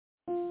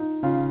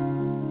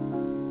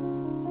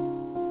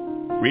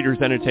Readers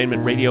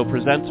Entertainment Radio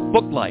presents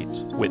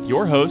Booklights with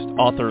your host,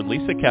 author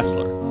Lisa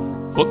Kessler.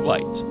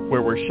 Booklights,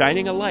 where we're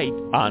shining a light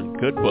on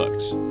good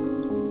books.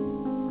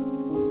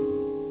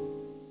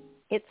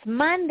 It's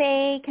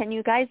Monday. Can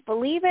you guys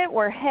believe it?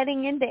 We're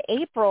heading into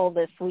April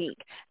this week.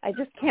 I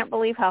just can't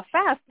believe how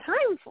fast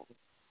time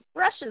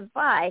rushes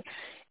by.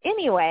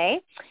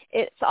 Anyway,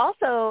 it's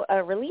also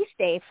a release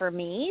day for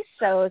me,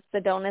 so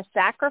Sedona's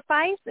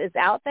Sacrifice is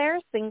out there,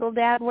 Single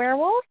Dad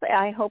Werewolf.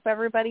 I hope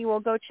everybody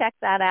will go check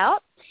that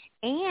out.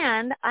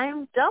 And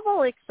I'm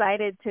double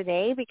excited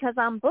today because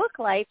on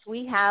Booklights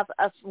we have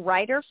a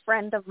writer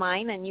friend of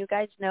mine, and you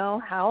guys know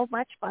how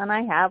much fun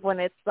I have when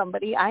it's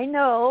somebody I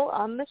know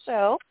on the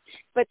show.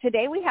 But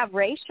today we have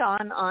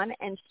Shawn on,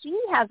 and she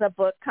has a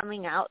book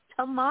coming out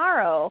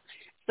tomorrow.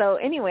 So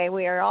anyway,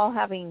 we are all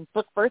having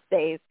book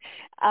birthdays.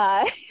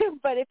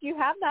 But if you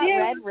have not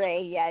read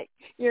Ray yet,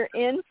 you're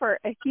in for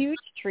a huge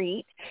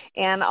treat.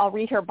 And I'll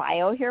read her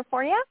bio here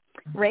for you.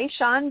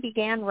 Shawn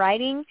began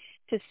writing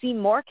to see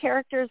more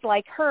characters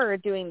like her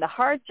doing the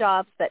hard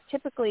jobs that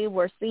typically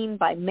were seen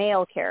by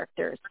male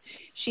characters.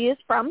 She is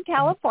from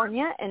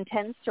California and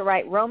tends to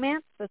write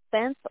romance,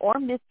 suspense, or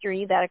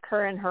mystery that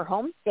occur in her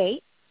home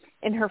state.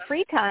 In her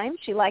free time,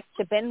 she likes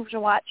to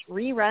binge-watch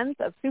reruns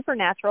of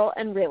Supernatural,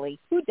 and really,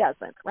 who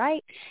doesn't,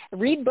 right?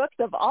 Read books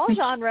of all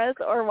genres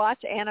or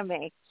watch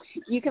anime.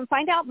 You can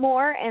find out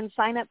more and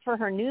sign up for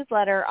her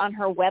newsletter on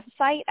her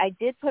website. I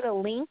did put a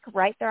link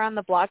right there on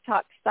the Blog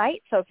Talk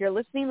site, so if you're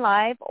listening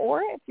live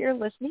or if you're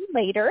listening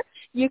later,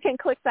 you can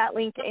click that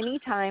link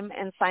anytime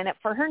and sign up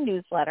for her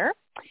newsletter.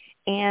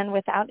 And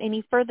without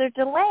any further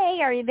delay,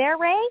 are you there,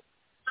 Ray?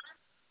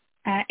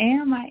 I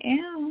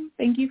am.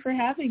 Thank you for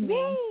having me.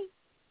 Yay.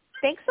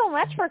 Thanks so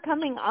much for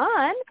coming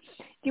on.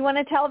 Do you want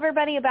to tell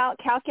everybody about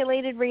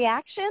Calculated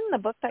Reaction, the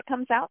book that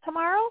comes out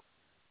tomorrow?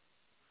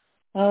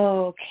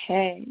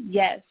 Okay,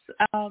 yes.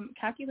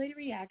 Calculated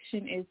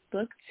Reaction is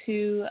book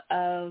 2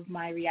 of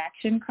my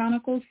Reaction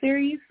Chronicles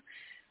series.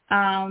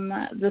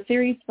 The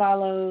series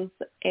follows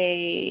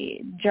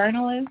a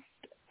journalist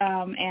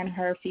and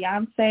her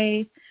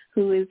fiance,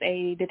 who is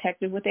a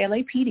detective with the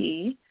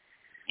LAPD.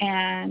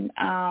 And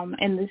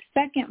in the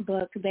second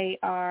book, they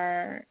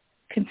are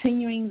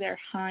continuing their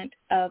hunt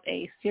of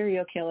a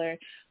serial killer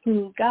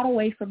who got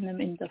away from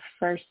them in the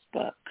first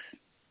book.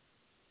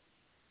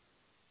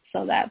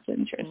 So that's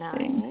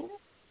interesting. Nice.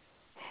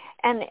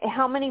 And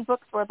how many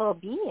books will there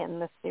be in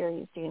this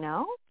series, do you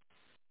know?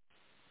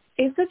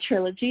 It's a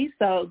trilogy,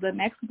 so the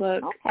next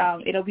book,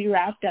 it'll be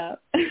wrapped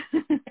up.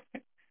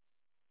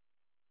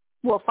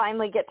 We'll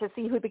finally get to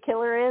see who the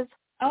killer is?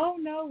 Oh,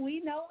 no,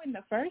 we know in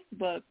the first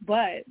book,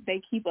 but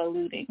they keep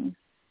alluding.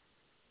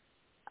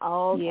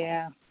 Oh, okay.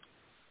 Yeah.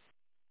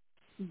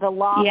 The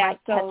law might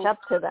catch up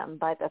to them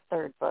by the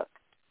third book.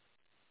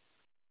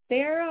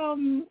 They're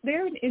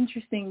an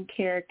interesting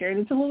character, and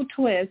it's a little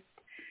twist.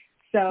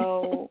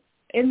 So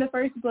in the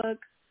first book,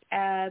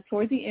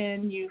 towards the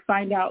end, you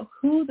find out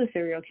who the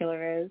serial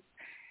killer is,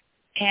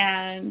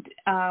 and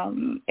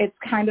it's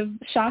kind of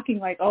shocking,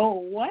 like, oh,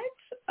 what?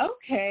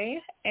 Okay.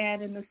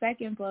 And in the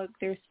second book,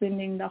 they're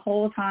spending the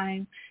whole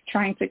time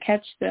trying to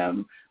catch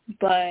them,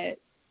 but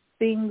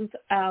things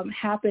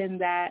happen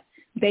that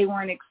they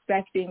weren't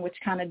expecting, which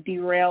kind of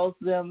derails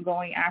them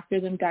going after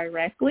them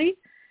directly.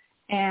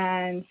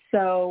 And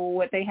so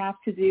what they have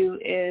to do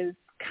is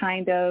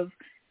kind of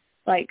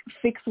like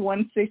fix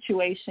one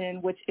situation,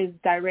 which is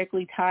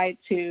directly tied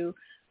to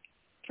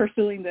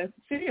pursuing the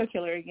serial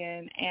killer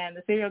again. And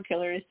the serial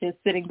killer is just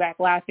sitting back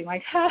laughing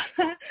like, ha,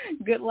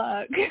 good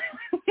luck.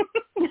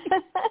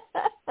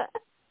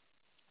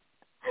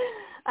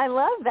 I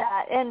love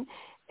that. And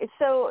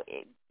so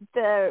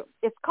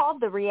it's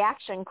called the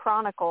Reaction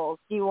Chronicles.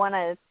 Do you want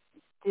to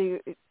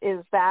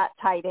is that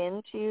tied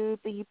into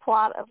the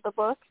plot of the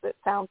books? It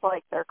sounds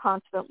like they're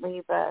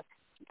constantly the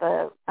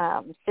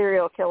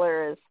serial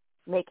killer is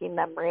making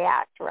them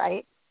react,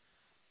 right?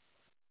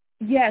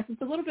 Yes,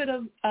 it's a little bit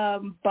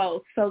of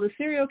both. So the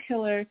serial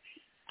killer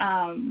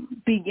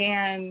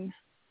began,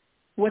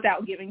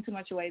 without giving too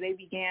much away, they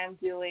began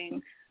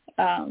doing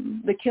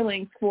the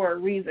killings for a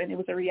reason. It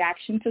was a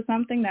reaction to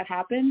something that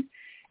happened.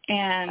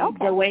 And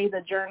the way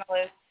the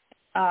journalist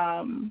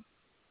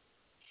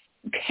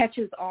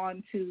catches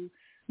on to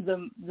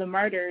the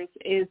murders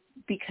is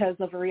because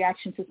of a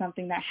reaction to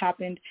something that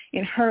happened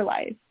in her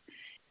life.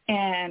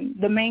 And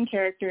the main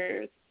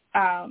characters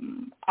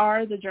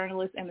are the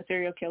journalist and the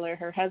serial killer,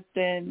 her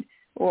husband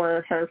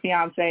or her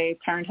fiance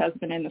turned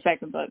husband in the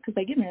second book because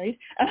they get married.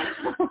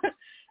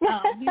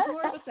 He's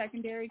more of a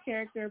secondary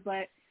character,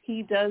 but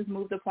he does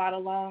move the plot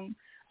along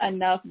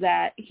enough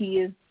that he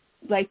is,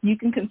 like, you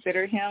can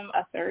consider him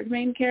a third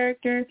main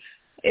character.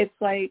 It's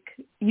like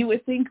you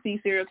would think the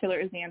serial killer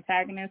is the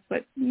antagonist,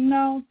 but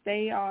no,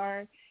 they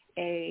are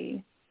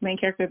a main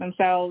character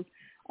themselves.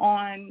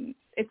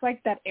 It's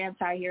like that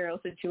anti-hero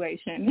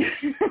situation.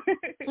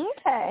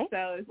 Okay.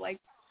 So it's like,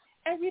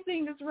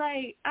 everything is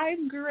right.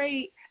 I'm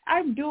great.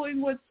 I'm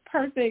doing what's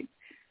perfect.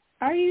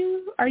 Are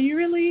you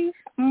really?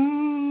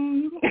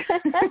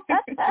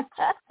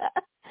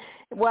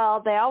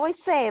 Well, they always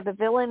say the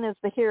villain is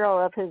the hero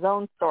of his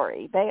own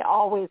story. They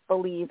always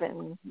believe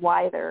in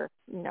why they're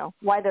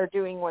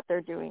doing what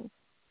they're doing.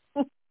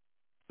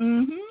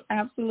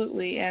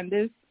 Absolutely. And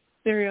this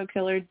serial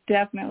killer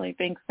definitely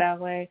thinks that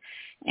way.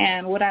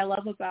 And what I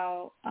love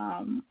about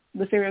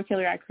the serial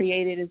killer I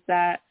created is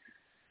that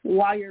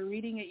while you're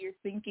reading it, you're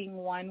thinking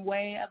one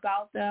way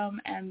about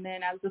them, and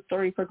then as the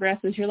story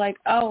progresses, you're like,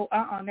 oh,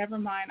 never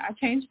mind. I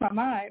changed my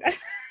mind.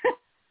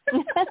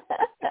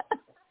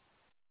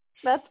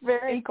 That's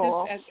very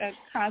cool. It's just a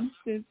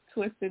constant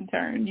twist and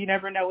turn. You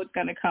never know what's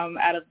going to come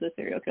out of the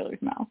serial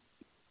killer's mouth.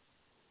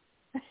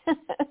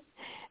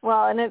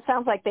 Well, and it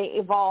sounds like they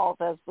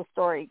evolve as the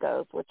story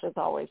goes, which is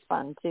always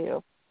fun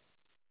too.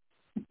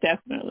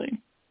 Definitely.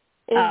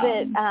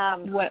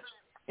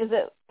 Is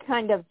it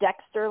kind of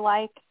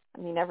Dexter-like?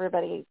 I mean,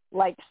 everybody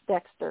likes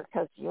Dexter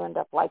because you end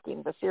up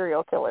liking the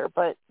serial killer,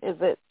 but is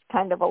it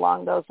kind of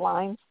along those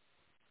lines?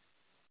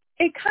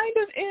 It kind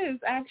of is,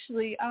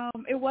 actually.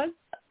 It was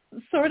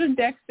sort of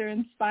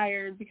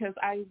Dexter-inspired because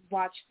I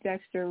watched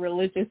Dexter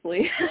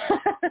religiously.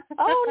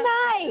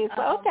 Oh, nice.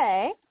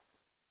 Okay.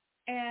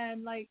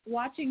 And, like,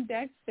 watching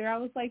Dexter, I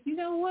was like, you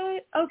know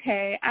what?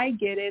 Okay, I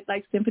get it.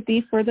 Like,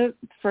 sympathy for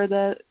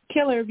the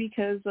killer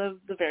because of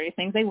the various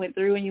things they went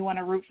through, and you want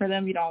to root for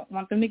them. You don't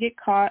want them to get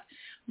caught.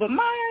 But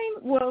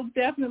mine will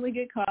definitely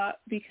get caught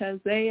because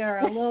they are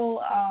a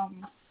little,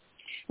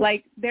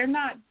 like, they're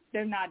not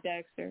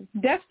Dexter.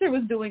 Dexter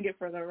was doing it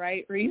for the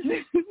right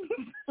reasons.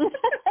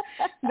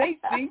 They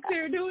think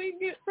they're doing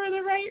it for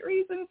the right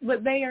reasons,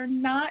 but they are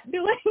not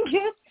doing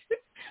it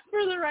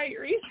for the right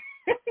reasons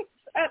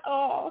at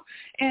all.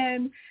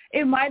 And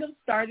it might have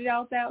started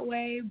out that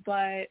way,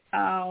 but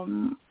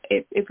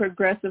it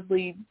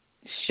progressively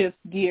shifts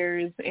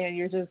gears, and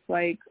you're just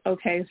like,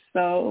 okay,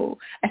 so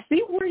I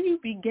see where you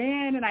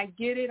began, and I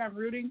get it. I'm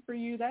rooting for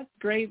you. That's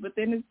great. But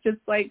then it's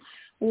just like,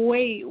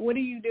 wait, what are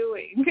you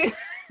doing?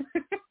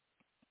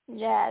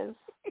 Yes.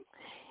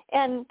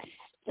 And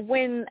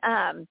when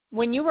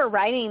you were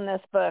writing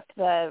this book,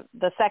 the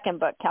second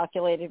book,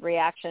 Calculated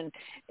Reaction,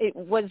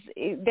 was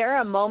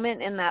there a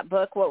moment in that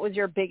book? What was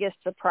your biggest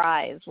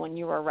surprise when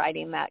you were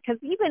writing that?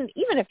 Because even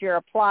if you're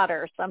a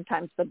plotter,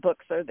 sometimes the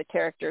books or the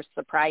characters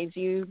surprise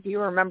you. Do you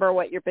remember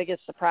what your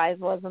biggest surprise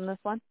was in this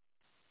one?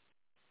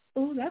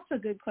 Oh, that's a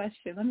good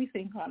question. Let me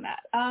think on that.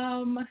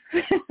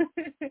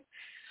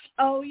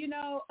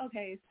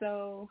 Okay,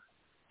 so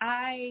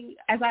I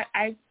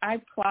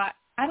plot.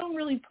 I don't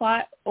really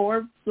plot,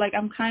 or like I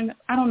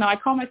don't know. I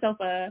call myself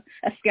a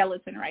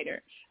skeleton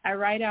writer. I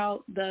write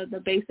out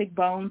the basic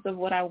bones of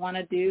what I want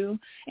to do,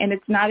 and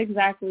it's not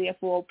exactly a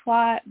full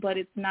plot, but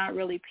it's not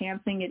really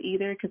pantsing it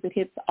either because it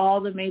hits all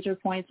the major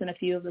points and a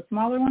few of the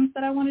smaller ones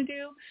that I want to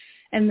do.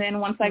 And then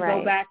once I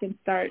go back and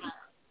start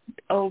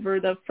over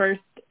the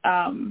first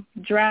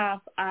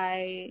draft,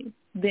 I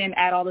then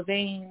add all the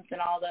veins and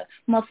all the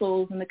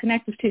muscles and the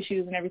connective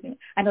tissues and everything.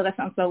 I know that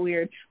sounds so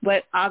weird,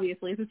 but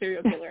obviously it's a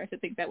serial killer. I should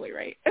think that way,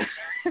 right?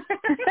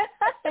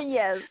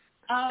 Yes.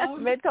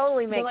 It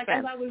totally makes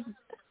sense.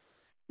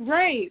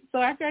 Right.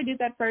 So after I did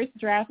that first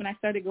draft and I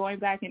started going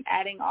back and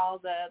adding all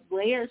the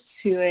layers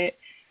to it,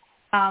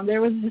 there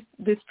was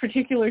this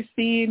particular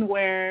scene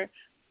where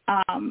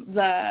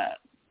the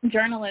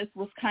journalist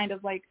was kind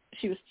of like,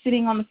 she was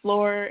sitting on the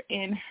floor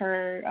in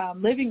her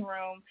living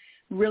room,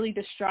 really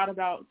distraught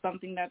about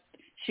something that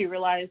she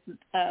realized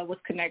was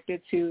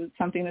connected to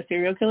something the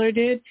serial killer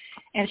did.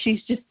 And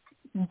she's just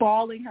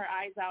bawling her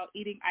eyes out,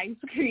 eating ice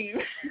cream.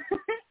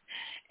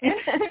 And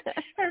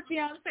her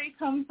fiance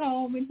comes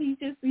home and he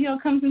just,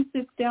 comes and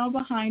sits down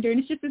behind her. And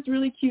it's just this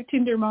really cute,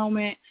 tender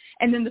moment.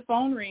 And then the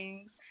phone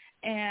rings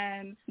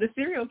and the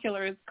serial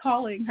killer is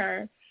calling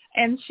her.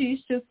 And she's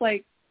just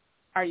like,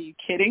 are you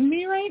kidding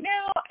me right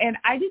now? And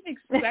I didn't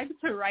expect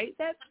to write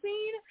that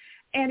scene.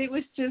 And it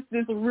was just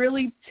this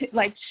really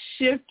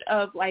shift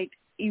of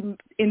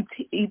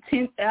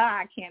intense,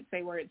 I can't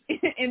say words,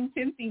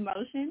 intense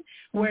emotion,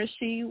 where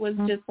she was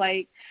just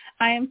like,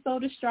 I am so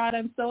distraught.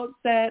 I'm so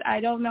upset.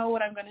 I don't know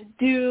what I'm going to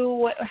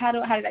do. How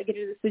did I get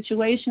into this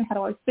situation? How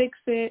do I fix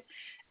it?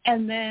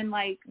 And then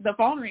the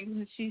phone rings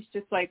and she's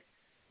just like,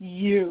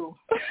 you.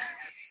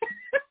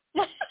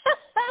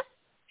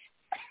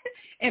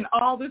 And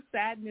all the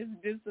sadness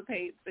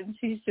dissipates, and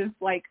she's just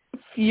like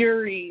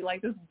fury,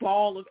 like this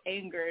ball of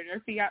anger. And her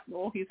fiance,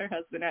 he's her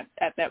husband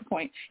at that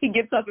point. He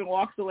gets up and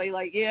walks away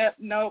like, yeah,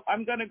 nope,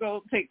 I'm going to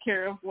go take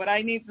care of what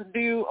I need to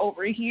do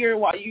over here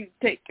while you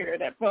take care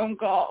of that phone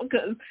call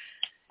because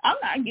I'm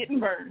not getting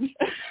burned.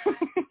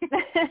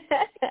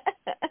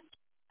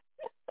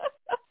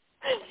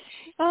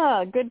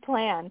 Oh, good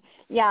plan.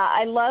 Yeah,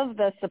 I love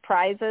the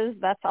surprises.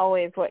 That's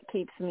always what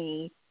keeps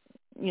me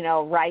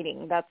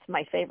writing. That's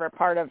my favorite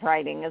part of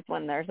writing is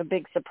when there's a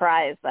big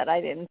surprise that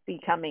I didn't see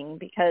coming,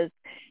 because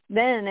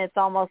then it's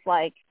almost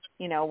like,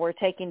 we're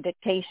taking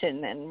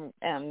dictation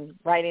and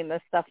writing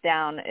this stuff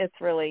down. It's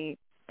really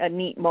a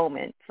neat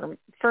moment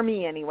for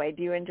me anyway.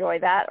 Do you enjoy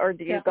that, or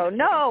do you go,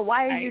 no,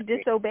 why are you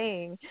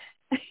disobeying?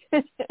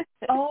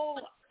 Oh,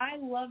 I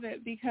love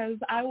it because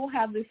I will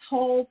have this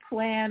whole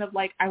plan of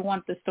like, I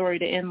want the story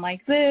to end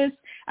like this.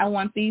 I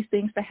want these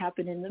things to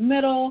happen in the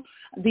middle.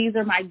 These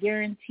are my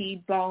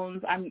guaranteed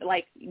bones. I'm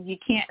like, you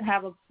can't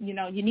have you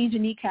need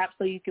your kneecaps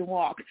so you can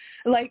walk,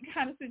 like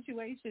kind of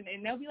situation.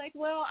 And they'll be like,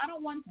 well, I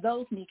don't want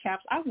those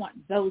kneecaps. I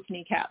want those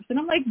kneecaps. And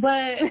I'm like,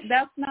 but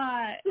that's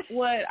not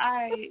what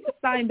I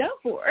signed up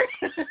for.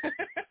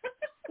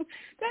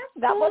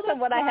 That wasn't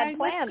what I had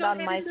planned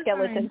on my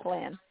skeleton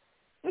plan.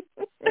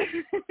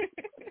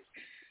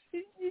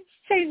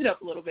 Change it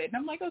up a little bit. And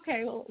I'm like,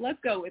 okay, well, let's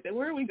go with it.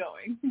 Where are we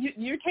going?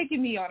 You're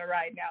taking me on a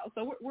ride now,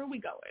 so where are we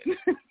going?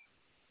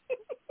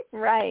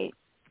 Right.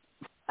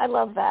 I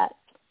love that.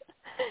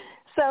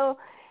 So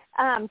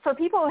for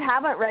people who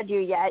haven't read you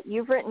yet,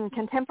 you've written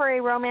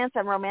contemporary romance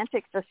and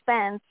romantic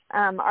suspense.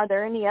 Are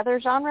there any other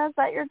genres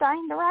that you're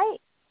dying to write?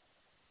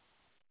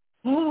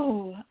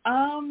 Oh,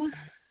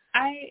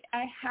 I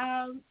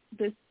have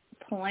this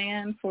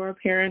plan for a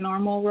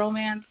paranormal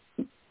romance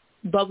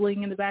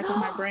bubbling in the back of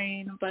my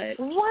brain, but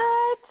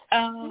what?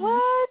 I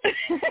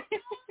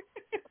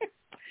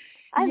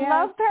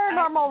love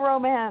paranormal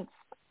romance.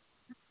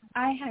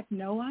 I had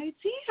no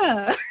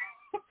idea.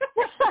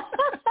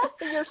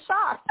 You're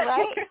shocked,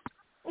 right?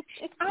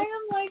 I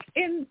am like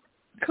in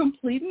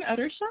complete and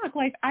utter shock.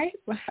 Like,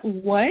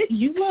 what?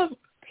 You love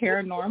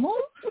paranormal?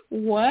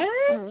 What?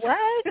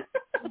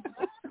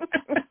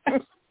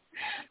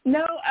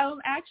 No,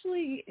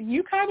 actually,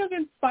 you kind of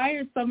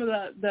inspired some of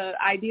the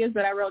ideas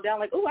that I wrote down.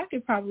 Like, oh, I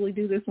could probably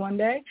do this one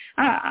day.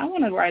 I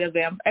want to write a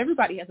vampire.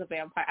 Everybody has a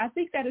vampire. I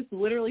think that is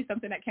literally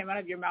something that came out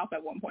of your mouth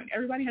at one point.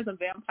 Everybody has a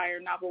vampire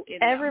novel in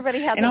them.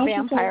 Everybody has a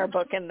vampire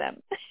book in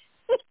them.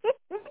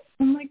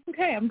 I'm like,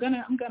 okay, I'm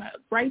gonna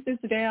write this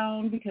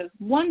down because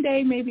one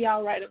day maybe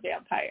I'll write a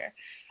vampire.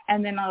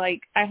 And then I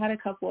had a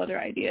couple other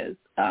ideas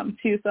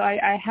too. So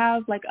I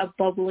have like a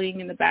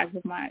bubbling in the back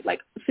of my,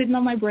 like sitting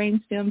on my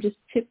brainstem, just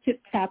tip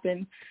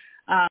tapping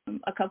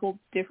a couple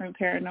different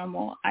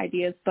paranormal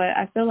ideas. But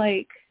I feel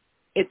like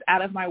it's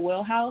out of my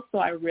wheelhouse, so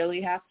I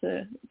really have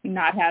to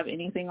not have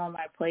anything on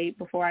my plate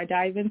before I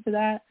dive into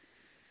that,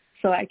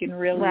 so I can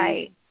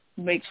really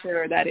make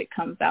sure that it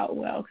comes out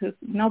well. Because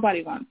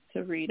nobody wants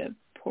to read a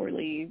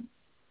poorly,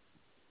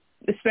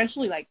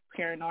 especially like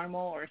paranormal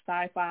or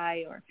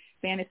sci-fi or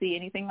fantasy,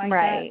 anything like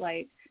that.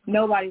 Like,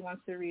 nobody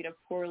wants to read a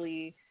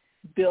poorly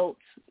built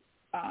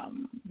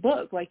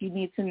book. Like, you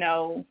need to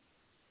know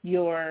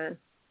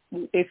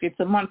if it's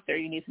a monster,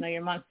 you need to know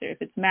your monster.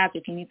 If it's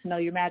magic, you need to know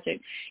your magic.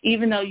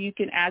 Even though you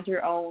can add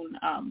your own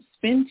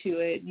spin to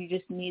it, you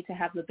just need to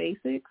have the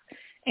basics.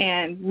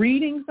 And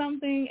reading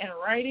something and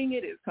writing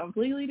it is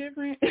completely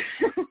different.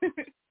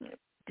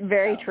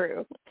 Very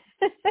true.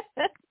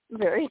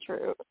 Very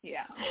true.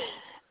 Yeah.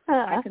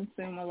 I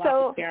consume a lot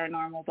of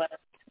paranormal, but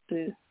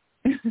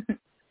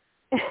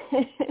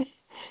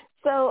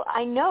So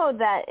I know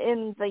that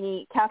in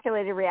the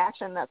calculated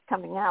reaction that's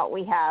coming out,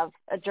 we have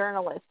a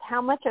journalist.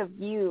 How much of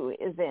you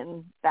is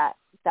in that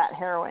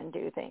heroine, do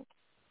you think?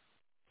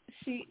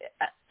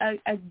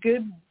 A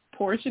good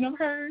portion of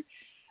her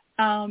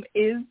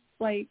is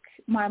like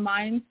my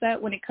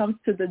mindset when it comes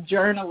to the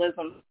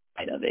journalism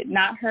side of it,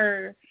 not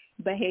her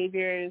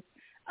behaviors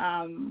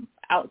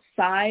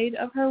outside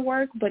of her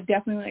work, but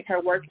definitely like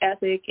her work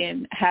ethic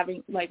and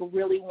having like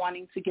really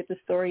wanting to get the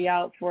story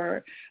out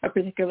for a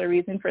particular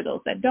reason. For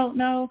those that don't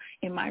know,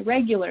 in my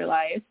regular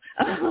life,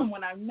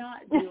 when I'm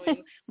not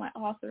doing my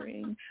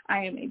authoring,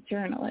 I am a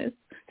journalist.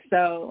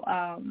 So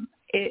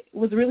it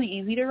was really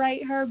easy to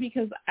write her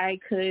because I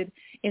could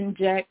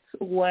inject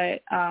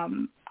what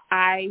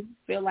I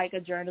feel like a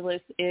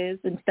journalist is,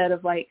 instead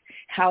of like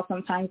how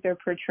sometimes they're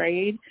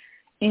portrayed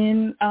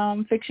in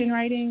fiction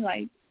writing,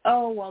 like,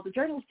 oh, well, the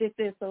journalist did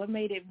this, so it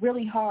made it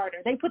really hard, or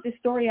they put this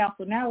story out,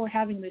 so now we're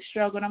having this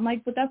struggle. And I'm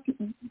like, but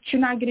you're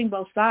not getting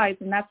both sides,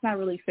 and that's not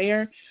really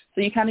fair.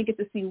 So you kind of get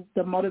to see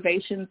the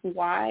motivations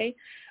why.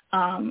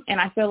 And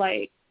I feel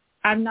like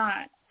I'm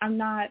not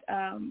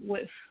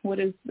what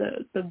is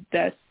the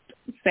best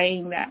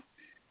saying that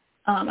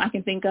I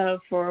can think of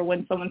for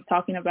when someone's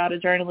talking about a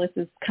journalist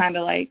is kind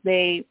of like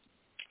they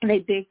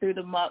dig through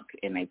the muck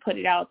and they put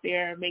it out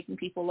there, making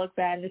people look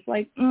bad. And it's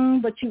like,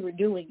 but you were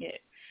doing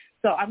it.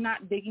 So I'm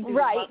not digging through the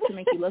muck to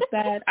make you look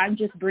bad. I'm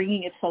just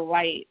bringing it to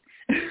light.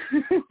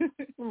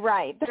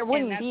 Right. There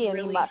wouldn't be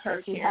any muck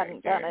if you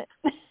hadn't done it.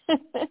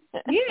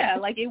 Yeah,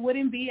 like it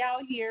wouldn't be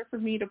out here for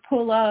me to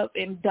pull up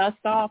and dust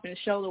off and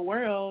show the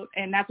world.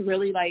 And that's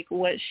really like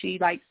what she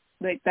likes.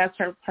 Like that's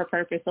her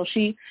purpose. So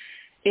she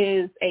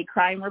is a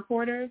crime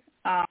reporter.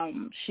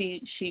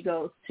 She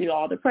goes to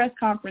all the press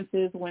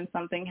conferences when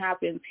something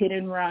happens, hit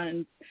and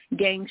runs,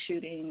 gang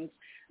shootings,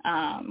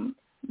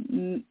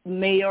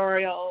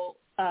 mayoral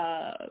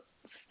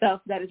stuff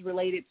that is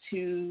related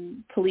to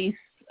police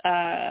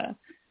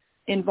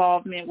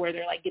involvement where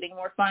they're like getting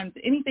more funds,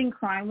 anything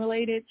crime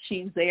related,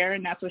 she's there,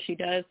 and that's what she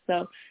does.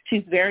 So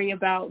she's very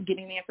about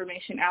getting the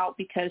information out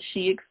because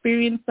she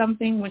experienced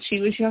something when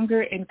she was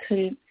younger and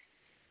couldn't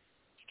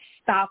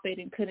stop it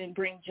and couldn't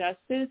bring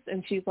justice.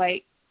 And she's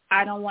like,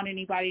 I don't want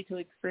anybody to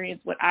experience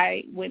what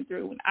I went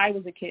through when I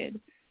was a kid.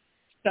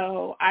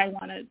 So I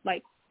want to,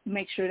 like,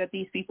 make sure that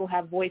these people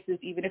have voices,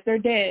 even if they're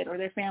dead or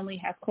their family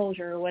has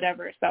closure or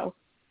whatever. So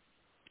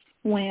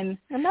when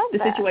the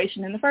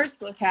situation in the first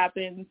book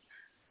happens,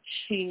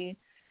 she's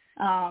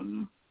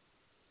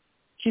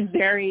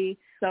very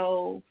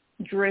so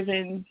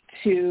driven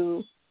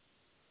to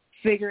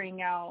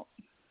figuring out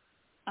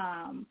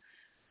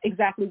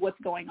exactly what's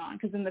going on,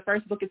 because in the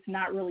first book it's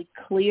not really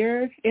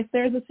clear if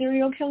there's a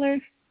serial killer,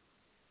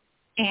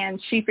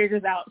 and she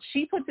figures out,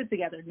 she puts it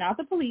together, not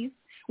the police,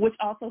 which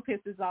also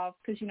pisses off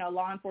because, you know,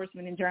 law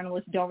enforcement and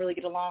journalists don't really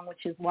get along,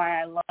 which is why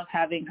I love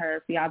having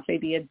her fiance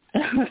be a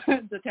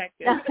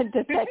detective.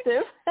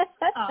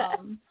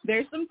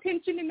 There's some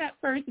tension in that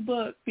first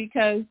book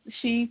because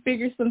she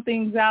figures some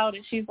things out,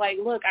 and she's like,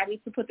 look, I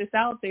need to put this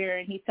out there,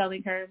 and he's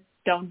telling her,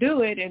 don't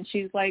do it, and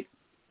she's like,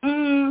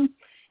 and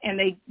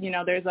they, you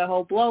know, there's a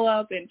whole blow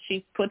up, and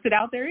she puts it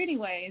out there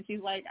anyway, and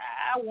she's like,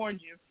 I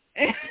warned you.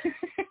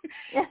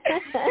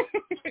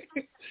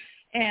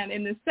 And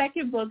in the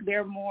second book,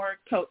 they're more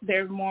a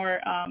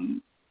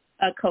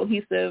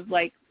cohesive,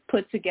 like,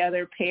 put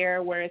together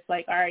pair where it's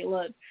like, all right,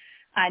 look,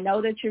 I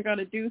know that you're going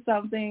to do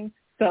something,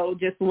 so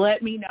just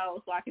let me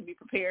know so I can be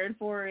prepared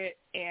for it.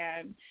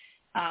 And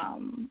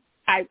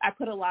I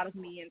put a lot of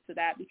me into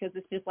that because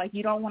it's just like,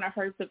 you don't want to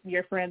hurt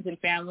your friends and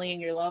family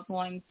and your loved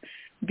ones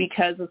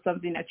because of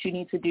something that you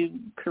need to do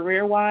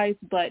career-wise,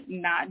 but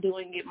not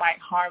doing it might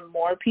harm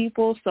more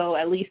people, so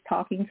at least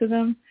talking to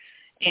them.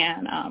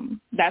 And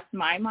that's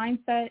my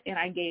mindset, and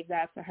I gave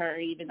that to her,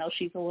 even though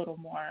she's a little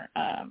more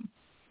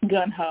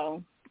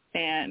gun-ho,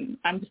 and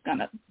I'm just going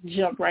to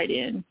jump right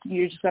in.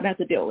 You're just going to have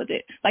to deal with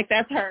it. Like,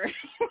 that's her.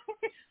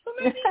 So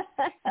maybe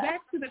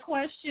back to the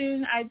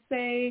question, I'd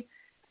say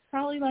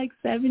probably like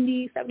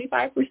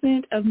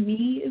 70-75% of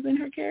me is in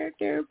her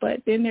character,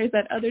 but then there's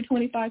that other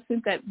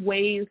 25% that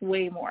weighs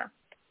way more.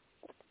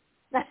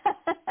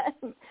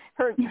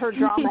 her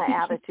drama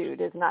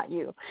attitude is not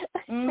you.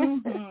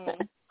 Mm-hmm.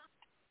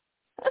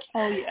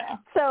 Oh, yeah.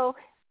 So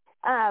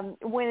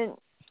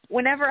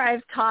whenever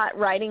I've taught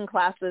writing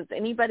classes,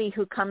 anybody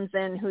who comes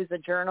in who's a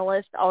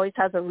journalist always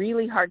has a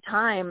really hard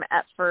time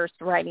at first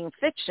writing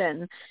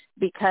fiction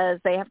because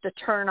they have to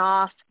turn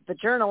off the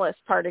journalist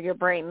part of your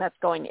brain that's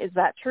going, is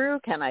that true?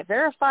 Can I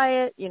verify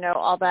it? You know,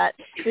 all that.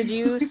 Did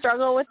you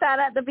struggle with that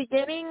at the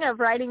beginning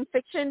of writing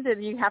fiction?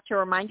 Did you have to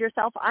remind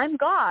yourself, I'm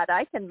God,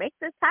 I can make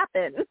this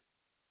happen?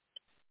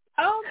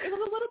 It was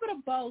a little bit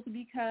of both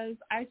because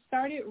I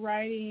started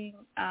writing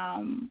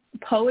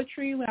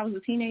poetry when I was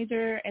a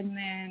teenager, and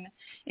then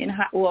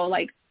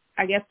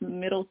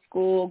middle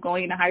school,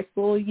 going into high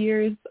school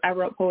years, I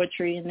wrote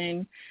poetry, and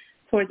then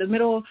toward the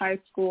middle of high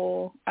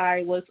school,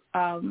 I was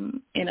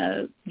in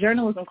a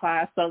journalism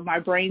class, so my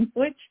brain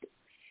switched,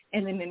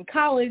 and then in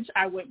college,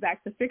 I went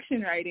back to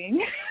fiction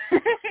writing,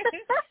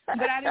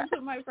 but I didn't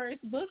put my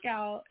first book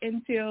out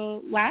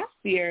until last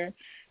year,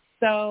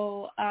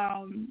 so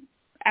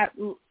at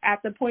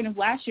the point of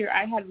last year,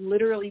 I had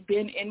literally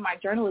been in my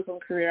journalism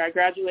career. I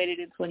graduated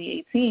in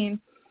 2018,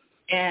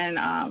 and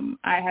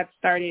I had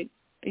started,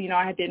 you know,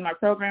 I had did my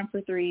program for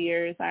 3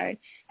 years. I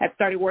had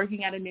started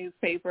working at a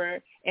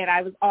newspaper, and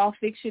I was all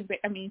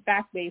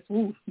fact-based.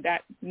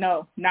 Not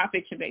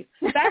fiction-based.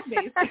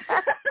 Fact-based.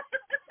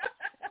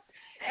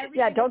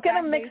 Yeah, don't get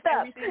them mixed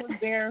up. Everything was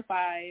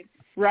verified,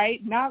 right?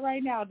 Not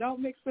right now.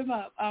 Don't mix them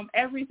up.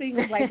 Everything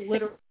was like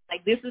literally.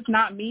 Like, this is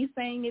not me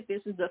saying it.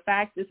 This is the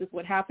fact. This is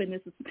what happened.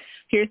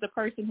 Here's the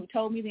person who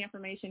told me the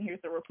information.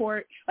 Here's the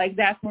report. Like,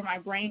 that's where my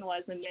brain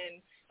was. And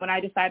then when I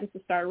decided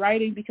to start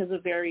writing because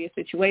of various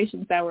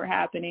situations that were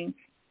happening,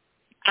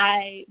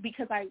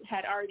 because I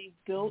had already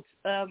built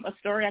a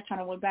story, I kind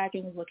of went back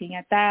and was looking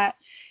at that.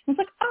 And it's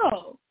like,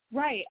 oh,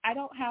 right. I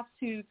don't have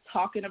to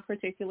talk in a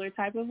particular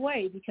type of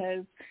way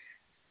because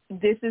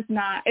this is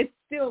not, it's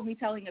still me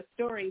telling a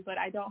story, but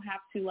I don't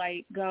have to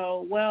like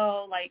go,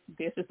 well, like,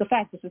 this is the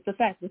fact, this is the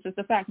fact, this is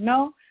the fact.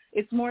 No,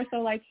 it's more so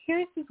like,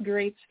 here's this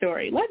great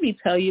story. Let me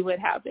tell you what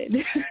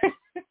happened.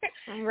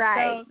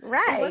 Right, so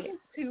right. It wasn't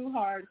too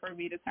hard for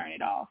me to turn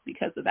it off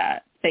because of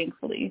that,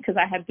 thankfully, because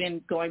I had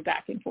been going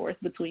back and forth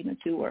between the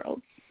two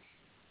worlds.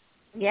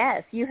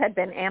 Yes, you had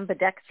been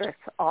ambidextrous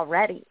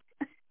already.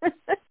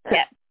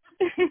 Yes.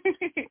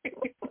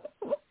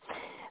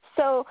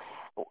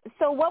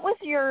 So what was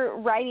your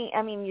writing?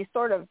 I mean, you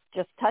sort of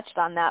just touched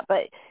on that,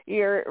 but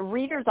your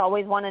readers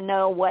always want to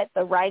know what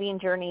the writing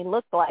journey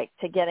looked like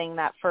to getting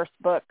that first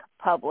book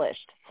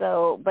published.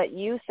 So, but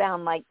you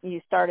sound like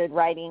you started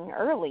writing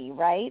early,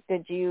 right?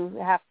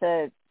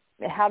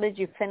 How did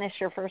you finish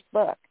your first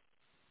book?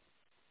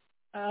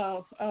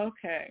 Oh,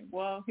 okay.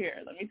 Well,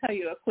 here, let me tell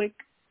you a quick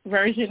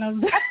version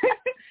of that.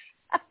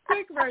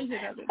 The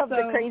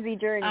crazy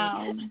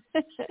journey.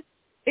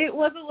 It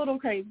was a little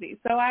crazy.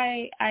 So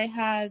I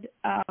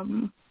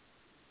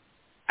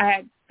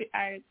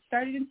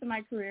started into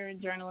my career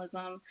in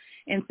journalism,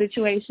 and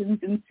situations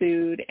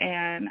ensued,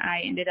 and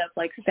I ended up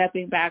like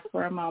stepping back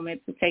for a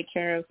moment to take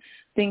care of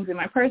things in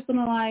my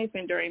personal life.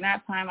 And during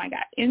that time, I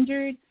got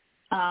injured.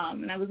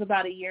 And that was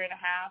about a year and a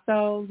half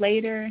so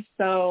later.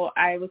 So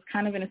I was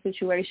kind of in a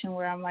situation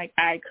where I'm like,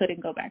 I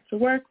couldn't go back to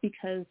work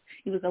because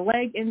it was a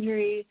leg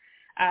injury.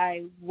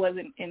 I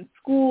wasn't in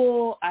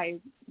school. I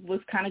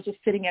was kind of just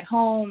sitting at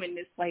home in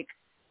this like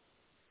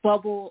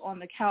bubble on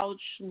the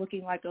couch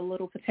looking like a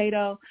little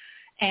potato.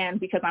 And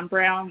because I'm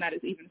brown, that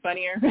is even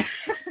funnier.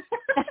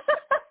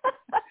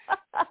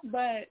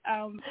 But,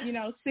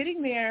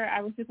 sitting there,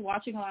 I was just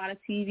watching a lot of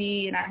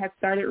TV, and I had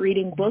started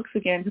reading books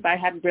again because I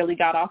had really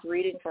got off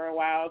reading for a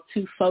while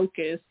to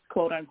focus,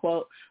 quote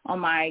unquote, on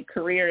my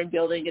career and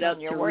building it up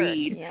to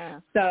read. Yeah.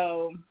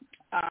 So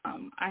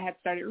I had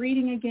started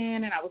reading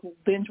again, and I was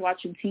binge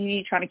watching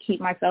TV, trying to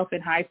keep myself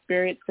in high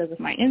spirits because of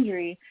my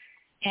injury.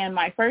 And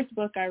my first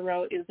book I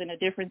wrote is in a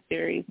different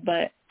series,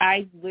 but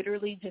I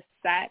literally just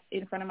sat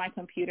in front of my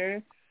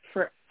computer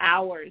for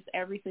hours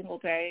every single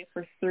day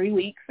for 3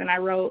 weeks, and I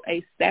wrote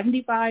a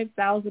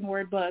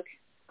 75,000-word book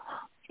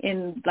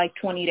in like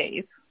 20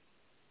 days.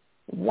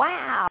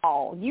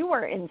 Wow, you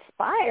were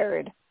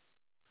inspired.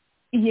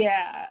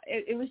 Yeah,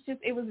 it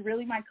was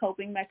really my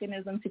coping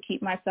mechanism to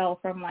keep myself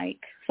from like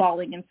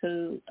falling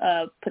into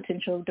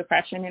potential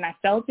depression, and I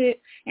felt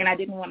it, and I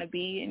didn't want to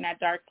be in that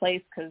dark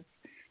place because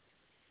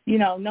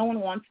no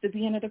one wants to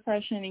be in a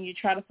depression, and you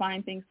try to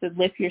find things to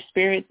lift your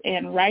spirits,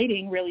 and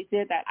writing really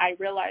did that. I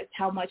realized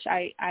how much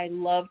I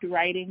loved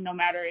writing, no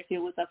matter if it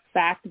was a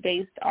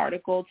fact-based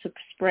article to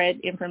spread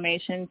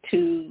information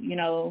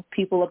to,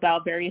 people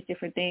about various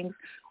different things,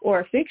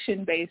 or a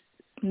fiction-based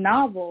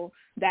novel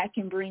that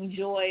can bring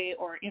joy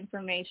or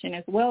information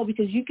as well,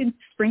 because you can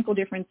sprinkle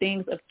different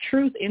things of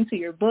truth into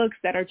your books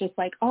that are just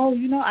like, I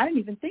didn't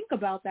even think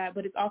about that,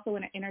 but it's also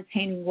in an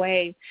entertaining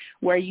way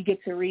where you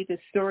get to read this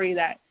story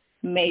that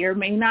may or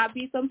may not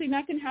be something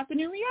that can happen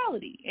in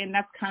reality. And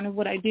that's kind of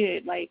what I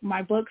did. Like,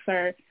 my books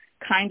are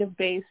kind of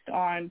based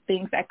on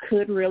things that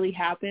could really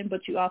happen,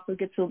 but you also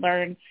get to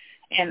learn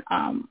and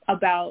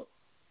about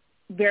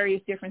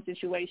various different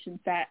situations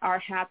that are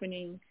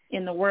happening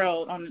in the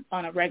world on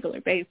a regular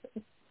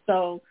basis.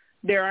 So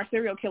there are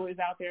serial killers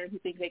out there who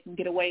think they can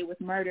get away with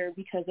murder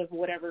because of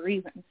whatever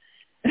reason.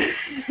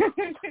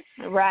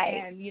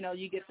 Right. And,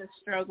 you get the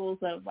struggles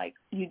of, like,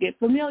 you get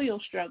familial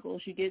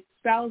struggles, you get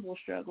spousal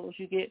struggles,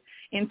 you get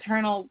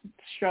internal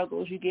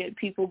struggles, you get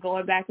people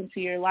going back into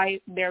your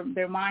life,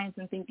 their minds,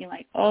 and thinking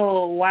like,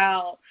 oh,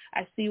 wow,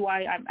 I see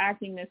why I'm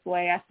acting this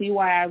way. I see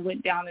why I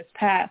went down this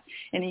path.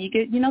 And then you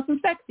get, some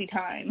sexy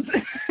times.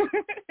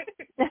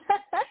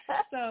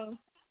 So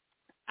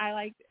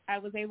I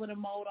was able to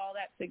mold all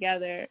that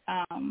together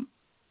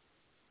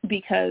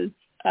because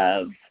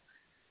of,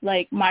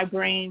 like, my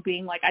brain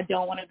being like, I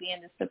don't want to be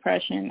in this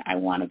depression. I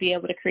want to be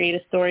able to create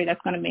a story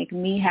that's going to make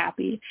me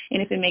happy.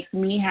 And if it makes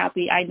me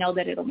happy, I know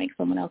that it'll make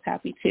someone else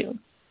happy too.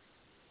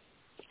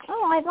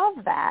 Oh, I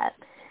love that.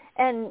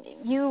 And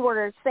you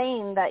were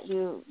saying that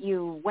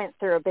you went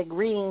through a big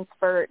reading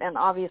spurt, and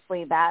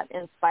obviously that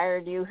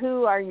inspired you.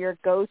 Who are your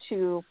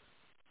go-to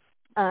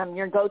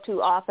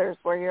authors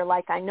where you're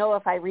like, I know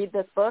if I read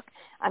this book,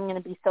 I'm going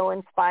to be so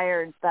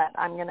inspired that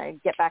I'm going to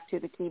get back to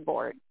the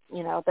keyboard?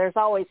 There's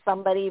always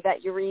somebody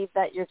that you read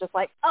that you're just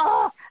like,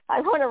 I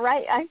want to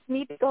write. I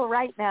need to go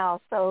write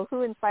now. So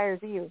who inspires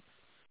you?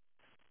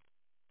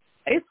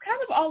 It's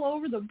kind of all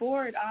over the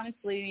board,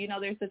 honestly.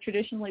 There's the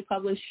traditionally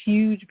published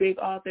huge big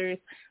authors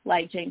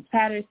like James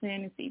Patterson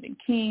and Stephen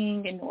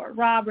King and Nora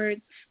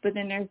Roberts, but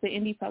then there's the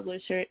indie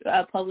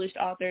published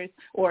authors,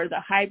 or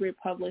the hybrid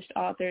published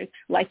authors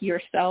like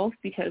yourself,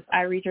 because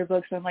I read your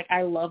books and I'm like,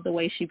 I love the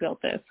way she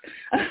built this.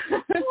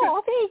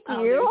 Oh, thank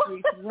you.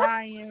 There's Reese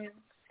Ryan.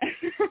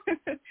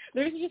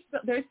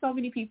 There's so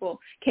many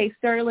people. Kay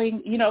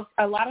Sterling,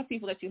 a lot of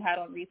people that you had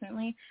on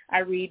recently,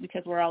 I read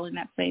because we're all in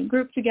that same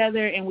group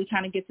together, and we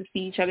kind of get to see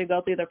each other go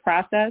through the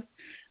process.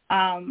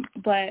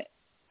 But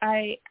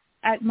my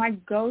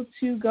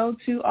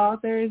go-to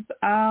authors,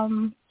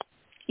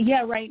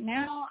 right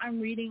now I'm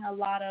reading a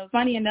lot of,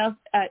 funny enough,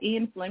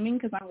 Ian Fleming,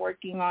 because I'm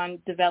working on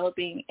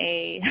developing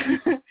a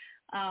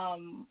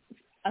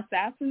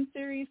assassin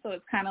series, so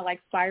it's kind of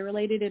like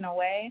spy-related in a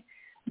way.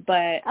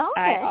 But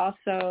I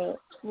also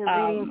You're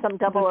reading some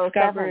 007.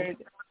 discovered,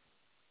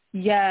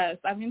 yes,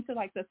 I'm into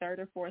like the third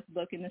or fourth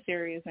book in the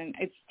series, and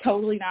it's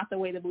totally not the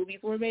way the movies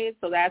were made,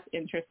 so that's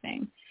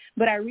interesting.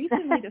 But I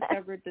recently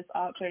discovered this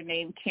author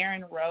named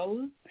Karen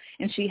Rose,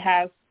 and she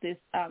has this,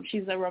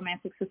 she's a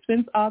romantic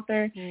suspense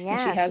author, and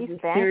she has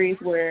this series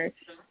where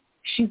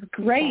she's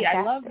great.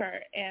 I love her.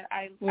 And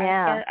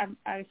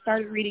I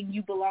started reading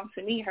You Belong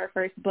to Me, her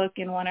first book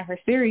in one of her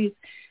series.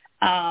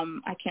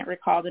 I can't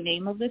recall the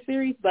name of the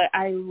series, but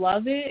I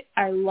love it.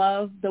 I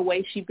love the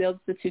way she builds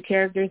the two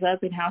characters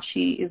up and how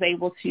she is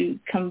able to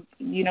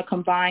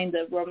combine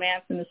the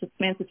romance and the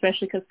suspense,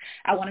 especially because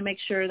I want to make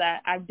sure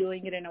that I'm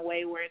doing it in a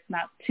way where it's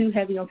not too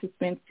heavy on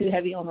suspense, too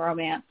heavy on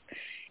romance.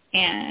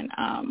 And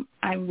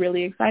I'm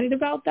really excited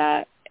about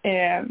that.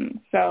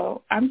 And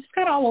so I'm just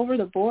kind of all over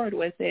the board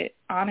with it,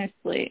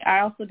 honestly.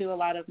 I also do a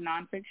lot of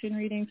nonfiction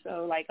reading,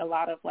 so like a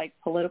lot of like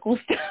political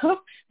stuff,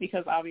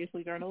 because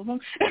obviously journalism.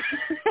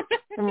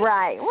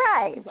 Right.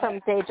 Some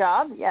day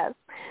job, yes.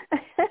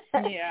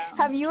 Yeah.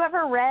 Have you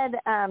ever read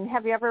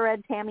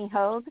Tammy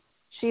Hogue?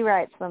 She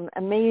writes some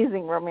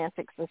amazing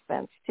romantic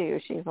suspense too.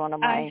 She's one of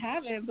my I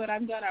haven't, but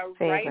I'm gonna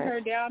favorites. write her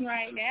down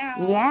right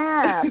now.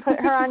 Yeah, put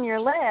her on your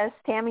list.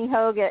 Tammy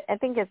Hogue. I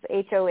think it's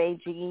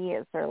Hoage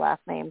is her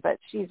last name, but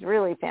she's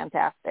really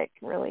fantastic,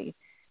 really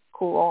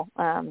cool.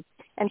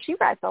 And she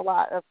writes a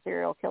lot of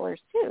serial killers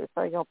too.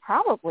 So you'll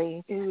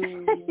probably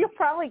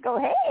go,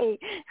 hey.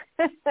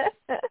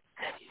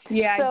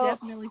 Yeah, I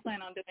definitely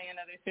plan on doing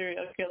another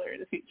serial killer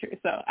in the future.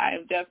 So I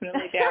am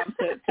definitely down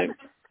to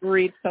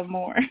read some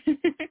more.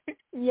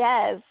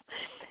 Yes.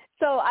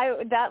 So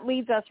that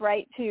leads us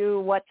right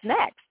to what's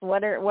next.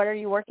 What are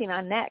you working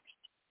on next?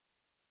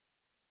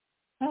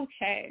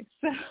 Okay,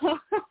 so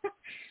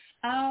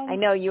I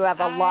know you have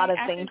a lot of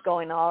things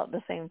going all at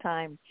the same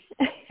time.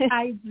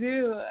 I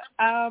do.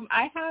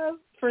 I have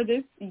for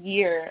this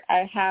year.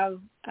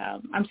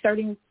 I'm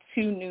starting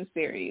 2 new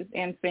series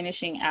and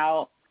finishing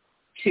out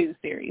 2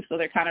 series, so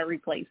they're kind of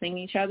replacing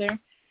each other.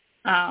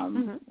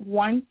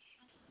 Once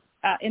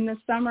in the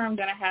summer, I'm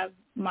going to have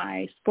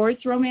my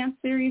sports romance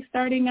series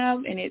starting up,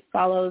 and it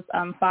follows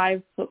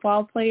 5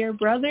 football player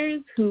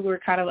brothers who were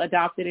kind of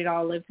adopted and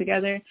all live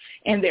together,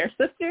 and their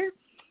sister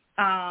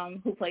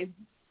who plays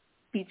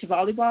beach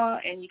volleyball,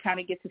 and you kind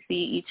of get to see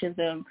each of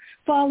them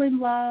fall in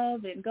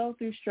love and go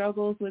through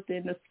struggles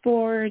within the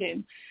sport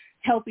and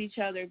help each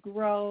other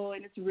grow,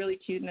 and it's really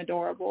cute and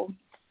adorable.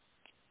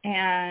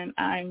 And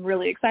I'm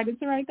really excited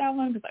to write that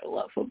one because I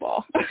love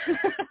football.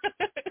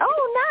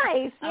 Oh,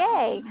 nice.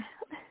 Yay.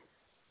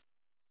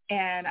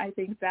 And I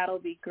think that'll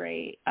be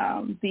great.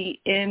 The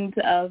end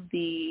of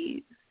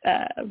the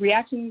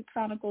Reaction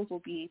Chronicles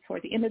will be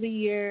toward the end of the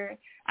year.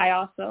 I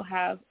also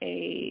have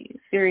a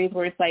series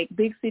where it's like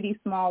Big City,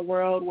 Small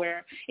World,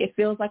 where it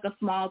feels like a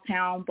small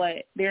town,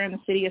 but they're in the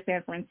city of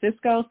San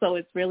Francisco, so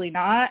it's really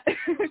not.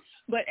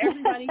 But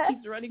everybody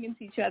keeps running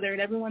into each other,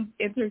 and everyone's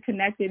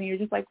interconnected, and you're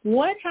just like,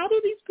 what? How do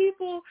these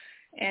people?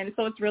 And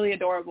so it's really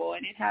adorable,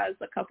 and it has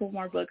a couple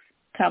more books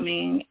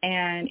coming,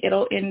 and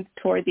it'll end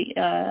toward the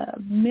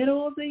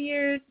middle of the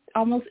year,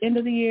 almost end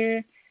of the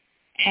year.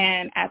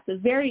 And at the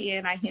very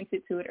end, I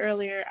hinted to it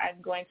earlier,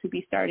 I'm going to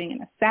be starting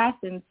an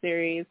assassin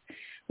series,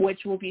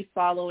 which will be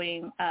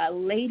following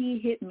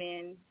lady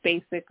hitmen,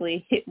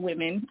 basically hit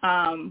women,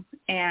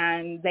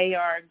 and they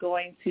are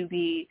going to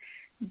be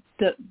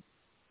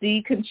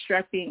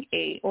deconstructing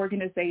a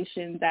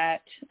organization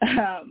that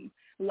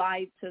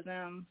lied to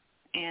them,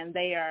 and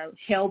they are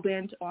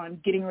hell-bent on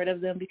getting rid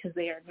of them because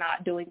they are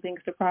not doing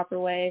things the proper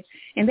way.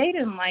 And they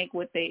didn't like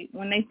when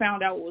they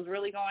found out what was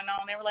really going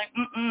on. They were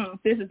like,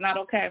 this is not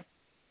okay.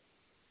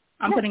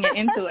 I'm putting it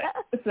into it.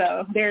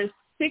 So there's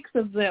 6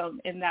 of them,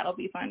 and that'll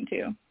be fun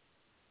too.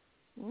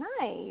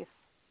 Nice.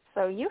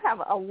 So you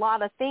have a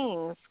lot of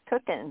things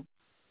cooking.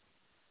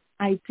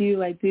 I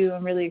do.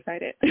 I'm really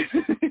excited.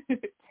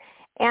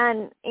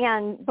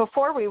 And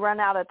before we run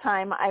out of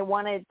time, I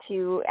wanted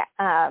to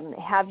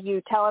have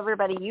you tell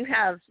everybody you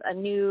have a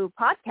new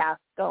podcast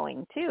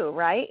going too,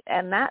 right?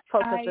 And that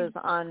focuses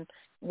on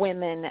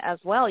women as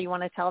well. You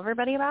want to tell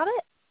everybody about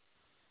it?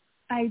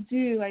 I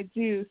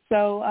do.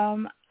 So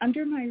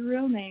under my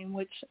real name,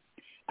 which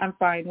I'm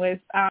fine with,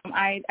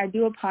 I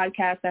do a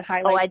podcast that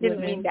highlights I didn't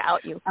women. mean to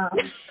out you.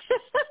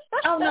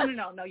 Oh,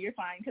 no, you're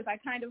fine, because I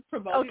kind of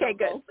promote Okay,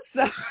 good. both,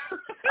 so.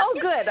 Oh,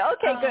 good.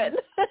 Okay, good.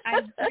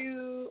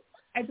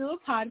 I do a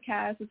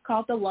podcast. It's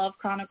called The Love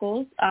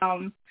Chronicles.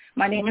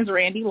 My name is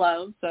Randy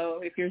Love, so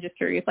if you're just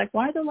curious, like,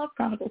 why The Love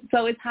Chronicles?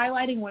 So it's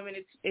highlighting women.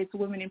 It's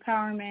women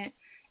empowerment.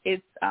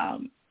 It's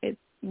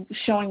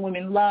showing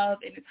women love,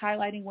 and it's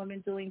highlighting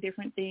women doing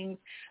different things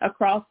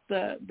across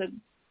the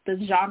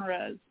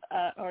genres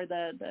or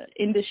the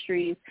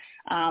industries.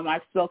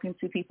 I've spoken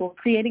to people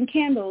creating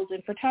candles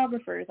and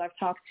photographers. I've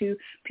talked to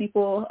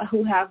people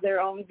who have their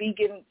own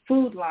vegan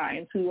food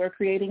lines who are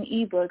creating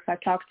ebooks.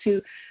 I've talked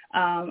to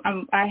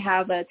I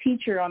have a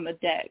teacher on the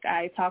deck.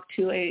 I talked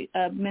to a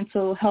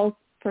mental health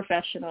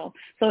professional.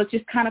 So it's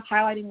just kind of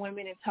highlighting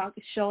women and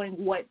showing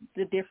what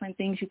the different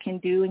things you can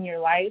do in your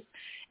life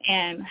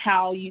and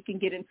how you can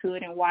get into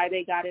it and why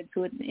they got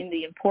into it and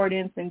the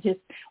importance. And just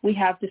we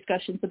have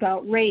discussions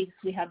about race.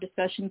 We have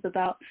discussions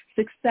about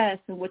success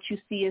and what you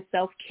see as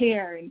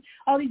self-care and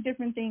all these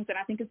different things. And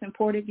I think it's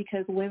important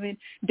because women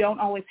don't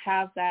always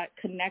have that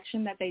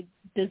connection that they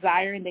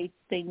desire and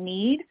they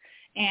need.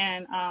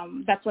 And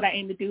that's what I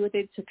aim to do with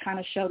it, to kind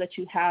of show that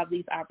you have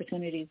these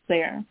opportunities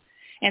there.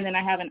 And then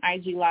I have an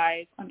IG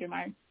Live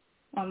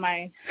on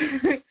my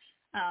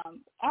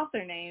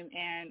author name,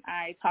 and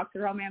I talk to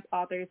romance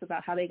authors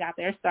about how they got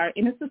their start.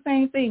 And it's the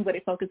same thing, but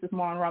it focuses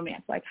more on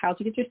romance. Like, how'd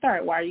you get your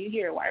start? Why are you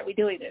here? Why are we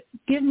doing this?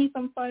 Give me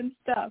some fun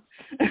stuff.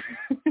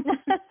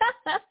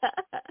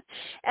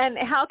 And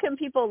how can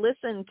people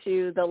listen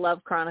to the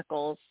Love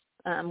Chronicles?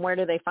 Where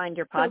do they find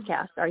your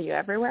podcast? Are you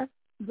everywhere?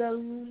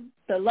 The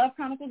Love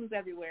Chronicles is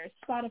everywhere.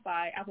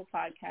 Spotify, Apple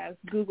Podcasts,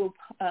 Google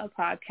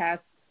Podcasts,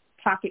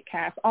 Pocket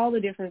Cast, all the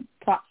different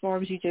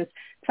platforms. You just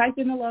type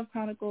in the Love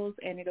Chronicles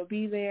and it'll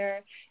be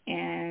there,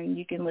 and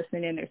you can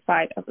listen in. There's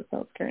 5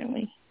 episodes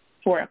currently,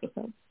 4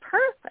 episodes.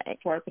 Perfect.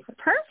 4 episodes.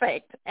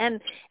 Perfect.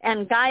 And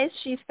guys,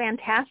 she's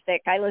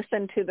fantastic. I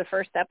listened to the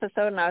first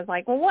episode and I was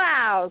like,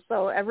 wow.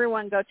 So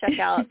everyone go check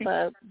out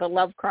the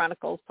Love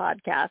Chronicles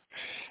podcast.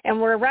 And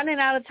we're running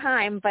out of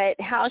time, but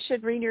how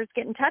should readers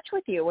get in touch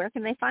with you? Where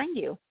can they find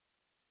you?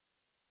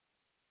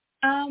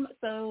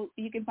 So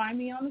you can find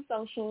me on the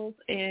socials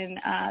in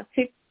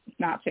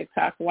not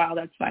TikTok. Wow,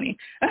 that's funny.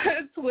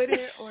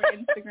 Twitter or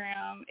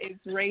Instagram is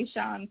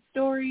Shawn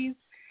Stories,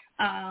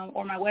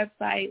 or my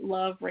website,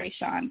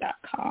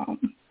 loveraysean.com.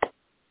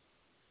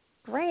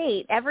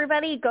 Great.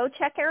 Everybody go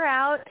check her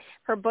out.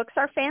 Her books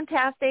are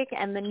fantastic,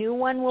 and the new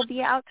one will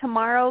be out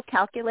tomorrow,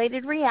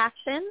 Calculated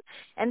Reaction.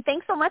 And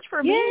thanks so much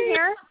for being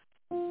here.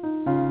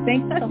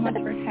 Thanks so much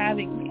for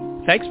having me.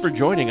 Thanks for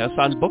joining us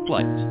on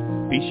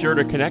Booklight. Be sure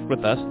to connect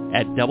with us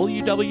at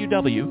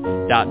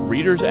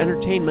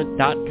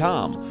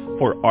www.readersentertainment.com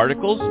for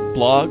articles,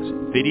 blogs,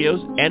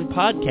 videos, and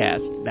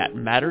podcasts that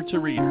matter to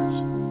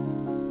readers.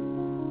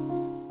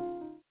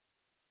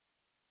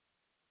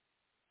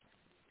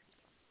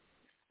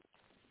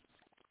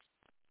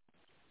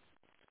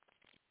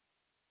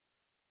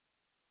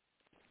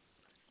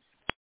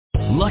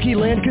 Lucky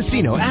Land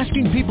Casino,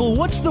 asking people,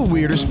 what's the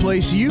weirdest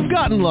place you've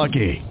gotten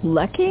lucky?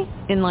 Lucky?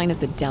 In line at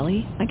the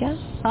deli, I guess?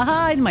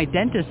 Aha, in my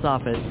dentist's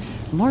office.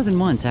 More than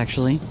once,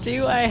 actually.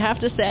 Do I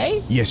have to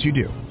say? Yes, you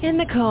do. In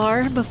the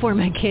car before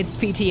my kids'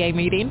 PTA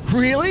meeting.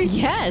 Really?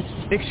 Yes.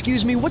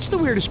 Excuse me, what's the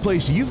weirdest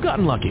place you've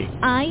gotten lucky?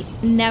 I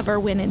never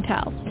win and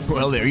tell.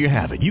 Well, there you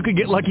have it. You can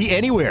get lucky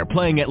anywhere,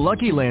 playing at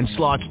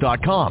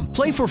LuckyLandSlots.com.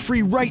 Play for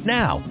free right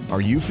now.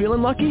 Are you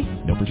feeling lucky?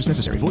 No purchase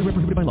necessary. Void where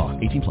prohibited by law.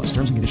 18+.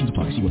 Terms and conditions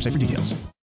apply. See website for details.